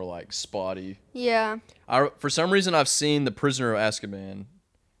and more, like, spotty. Yeah. For some reason, I've seen The Prisoner of Azkaban.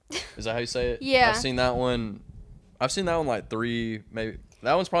 Is that how you say it? Yeah. I've seen that one like 3, maybe.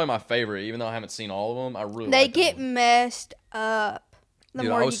 That one's probably my favorite, even though I haven't seen all of them. I really like They that get one. messed up the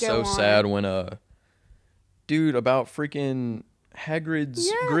Dude, more I you was go so on. sad when, about freaking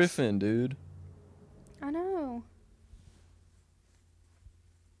Hagrid's Griffin, dude. I know.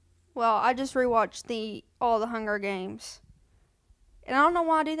 Well, I just rewatched all the Hunger Games. And I don't know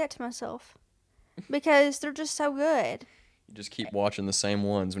why I do that to myself. Because they're just so good. You just keep watching the same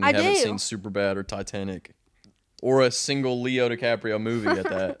ones when you haven't seen Superbad or Titanic. Or a single Leo DiCaprio movie at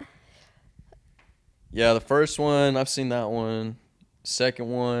that. Yeah, the first one, I've seen that one. Second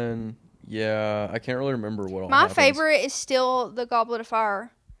one, yeah, I can't really remember what all My happens. favorite is still The Goblet of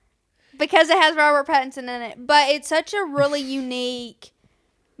Fire. Because it has Robert Pattinson in it. But it's such a really unique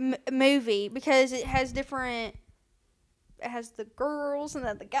movie. Because it has different... It has the girls and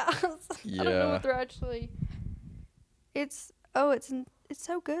then the guys. Yeah. I don't know what they're actually... It's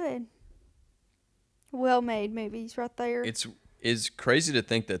so good. Well-made movies right there. It's crazy to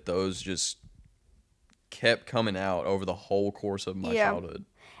think that those just kept coming out over the whole course of my childhood.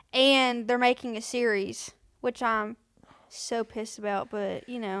 And they're making a series, which I'm so pissed about, but,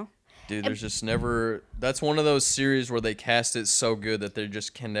 you know. Dude, there's just never... That's one of those series where they cast it so good that there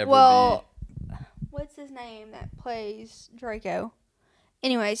just can never be... What's his name that plays Draco?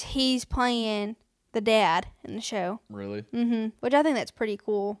 Anyways, he's playing the dad in the show. Really? Mm-hmm. Which I think that's pretty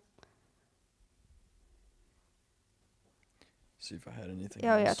cool. See if I had anything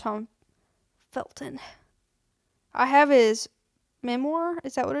Oh, else. yeah, Tom Felton. I have his memoir.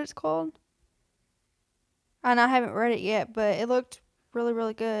 Is that what it's called? And I haven't read it yet, but it looked really,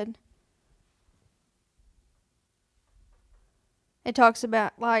 really good. It talks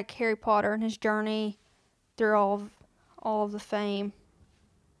about, like, Harry Potter and his journey through all of the fame.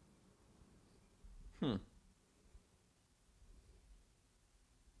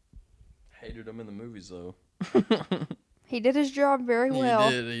 Hated him in the movies, though. He did his job very well.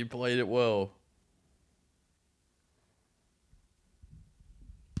 He did. He played it well.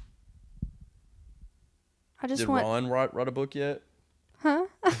 I just Did want. Ron write a book yet? Huh?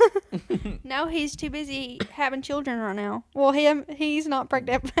 No, he's too busy having children right now. Well, he's not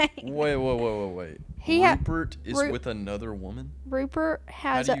pregnant. Wait. Rupert is with another woman? Rupert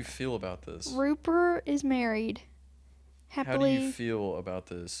has. How do you feel about this? Rupert is married. Happily. How do you feel about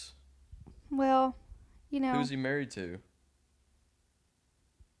this? Well, you know. Who's he married to?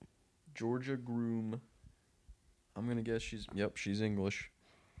 Georgia Groom. I'm gonna guess she's English.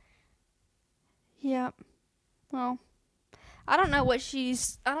 Yep. Well, I don't know I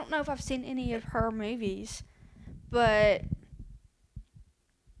don't know if I've seen any of her movies, but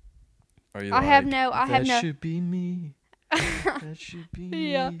Are you I have no. That should be me. That should be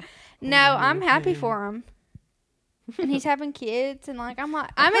me. Yeah. No, I'm happy for him. And he's having kids, and like I'm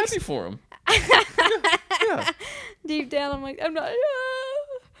happy for him. Yeah. Deep down, I'm like I'm not.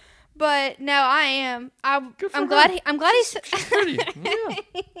 But no, I am. I'm glad. I'm glad he's. She's pretty.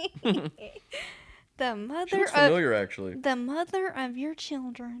 Yeah. The mother She looks familiar, actually. The mother of your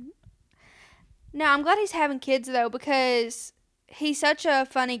children. No, I'm glad he's having kids though, because he's such a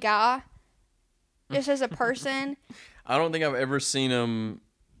funny guy. Just as a person. I don't think I've ever seen him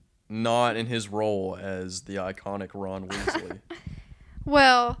not in his role as the iconic Ron Weasley.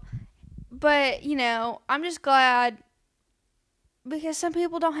 Well, but you know, I'm just glad because some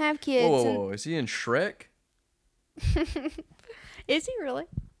people don't have kids. Whoa, is he in Shrek? Is he really?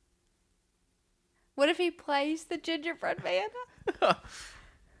 What if he plays the gingerbread man?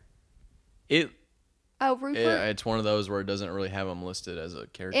 Rupert? It's one of those where it doesn't really have him listed as a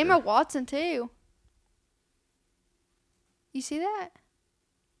character. Emma Watson too. You see that?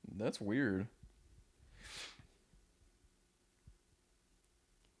 That's weird.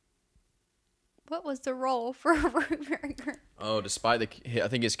 What was the role for Rupert Grint? Oh, I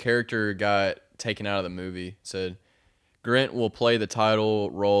think his character got taken out of the movie. It said, Grint will play the title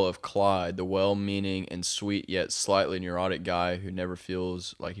role of Clyde, the well-meaning and sweet yet slightly neurotic guy who never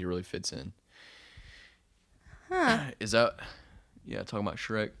feels like he really fits in. Huh. Is that... Yeah, talking about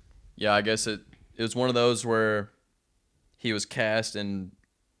Shrek. Yeah, I guess it was one of those where he was cast and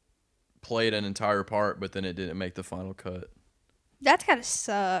played an entire part, but then it didn't make the final cut. That's gotta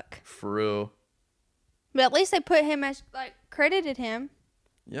suck. For real. But at least they put him as, like, credited him.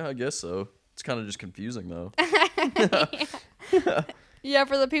 Yeah, I guess so. It's kind of just confusing, though. Yeah,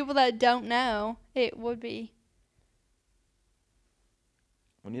 for the people that don't know, it would be.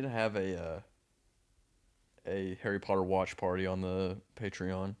 We need to have a Harry Potter watch party on the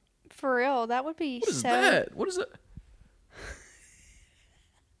Patreon. For real, that would be What is that? What is that?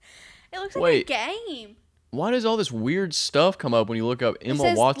 It looks like a game. Why does all this weird stuff come up when you look up Emma It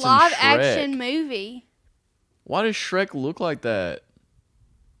says Watson live Shrek? action movie. Why does Shrek look like that?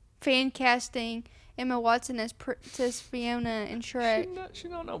 Fan casting Emma Watson as Princess Fiona in Shrek. She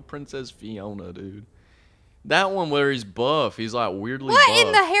don't know Princess Fiona, dude. That one where he's buff, he's like weirdly what buff.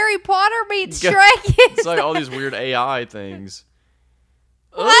 in the Harry Potter meets Shrek? It's like all these weird AI things.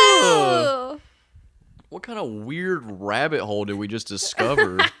 Whoa! Ugh. What kind of weird rabbit hole did we just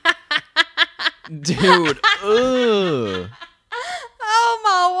discover? Dude, ugh. Oh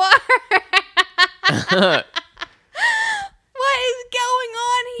my word. What is going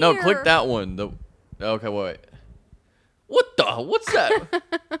on here? No, click that one. Okay, wait. What's that?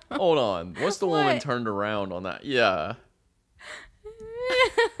 Hold on. What's the one turned around on that? Yeah.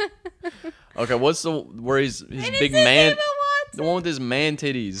 Okay, what's where his big man, the one with his man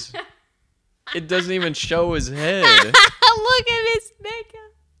titties. It doesn't even show his head. Look at his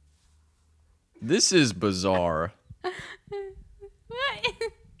makeup. This is bizarre. What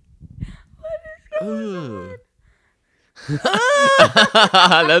is going on?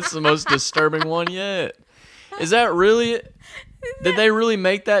 That's the most disturbing one yet. Is that really? Did they really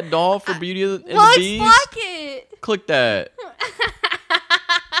make that doll for Beauty and the Beast? Looks like it. Click that.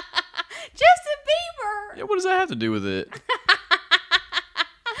 Justin Bieber. Yeah, what does that have to do with it?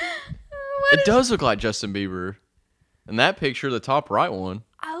 It does look like Justin Bieber. In that picture, the top right one.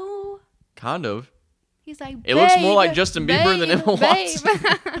 Oh. Kind of. He's like, it looks more like Justin Bieber than Emma Watson.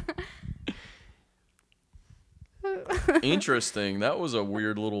 Interesting. That was a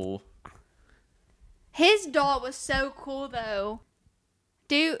weird little... His doll was so cool, though.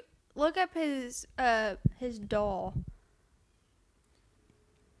 Dude, look up his doll.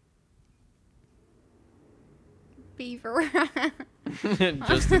 Beaver.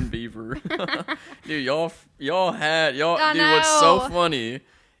 Justin Bieber. Dude, y'all had... Dude, know. what's so funny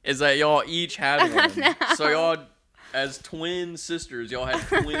is that y'all each had one. So y'all, as twin sisters, y'all had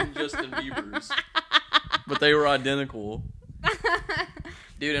twin Justin Biebers. But they were identical.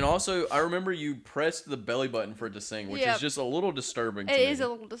 Dude, and also, I remember you pressed the belly button for it to sing, which is just a little disturbing to me. It is a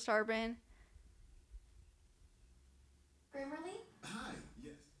little disturbing.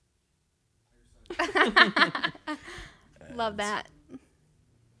 Love that.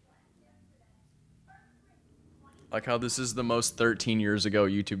 Like how this is the most 13 years ago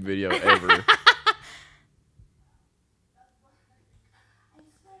YouTube video ever.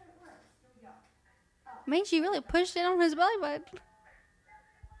 Means she really pushed it on his belly button.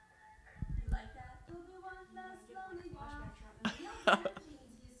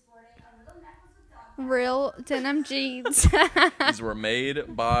 Real denim jeans. These were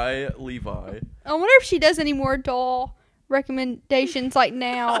made by Levi. I wonder if she does any more doll recommendations like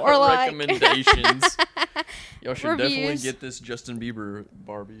now or like recommendations. Y'all should definitely Reviews. get this Justin Bieber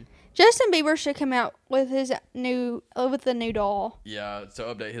Barbie. Justin Bieber should come out with his new the new doll. Yeah, to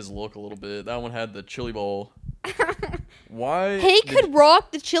update his look a little bit. That one had the chili bowl. Why? He could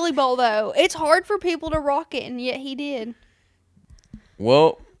rock the chili bowl though. It's hard for people to rock it, and yet he did.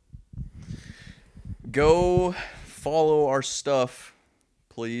 Well, go follow our stuff,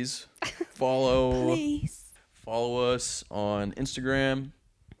 please. Please. Follow us on Instagram,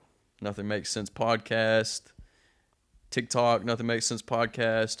 Nothing Makes Sense Podcast. TikTok, Nothing Makes Sense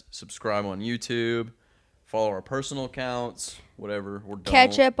Podcast. Subscribe on YouTube. Follow our personal accounts. Whatever. We're done.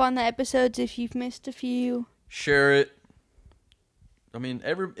 Catch up on the episodes if you've missed a few. Share it. I mean,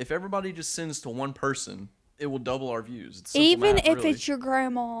 if everybody just sends to one person, it will double our views. It's simple Even math, if really. it's your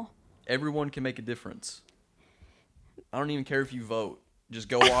grandma. Everyone can make a difference. I don't even care if you vote. Just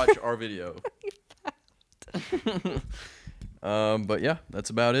go watch our video. But yeah, that's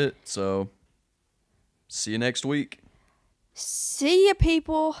about it. So, see you next week. See ya,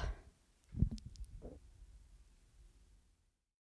 people.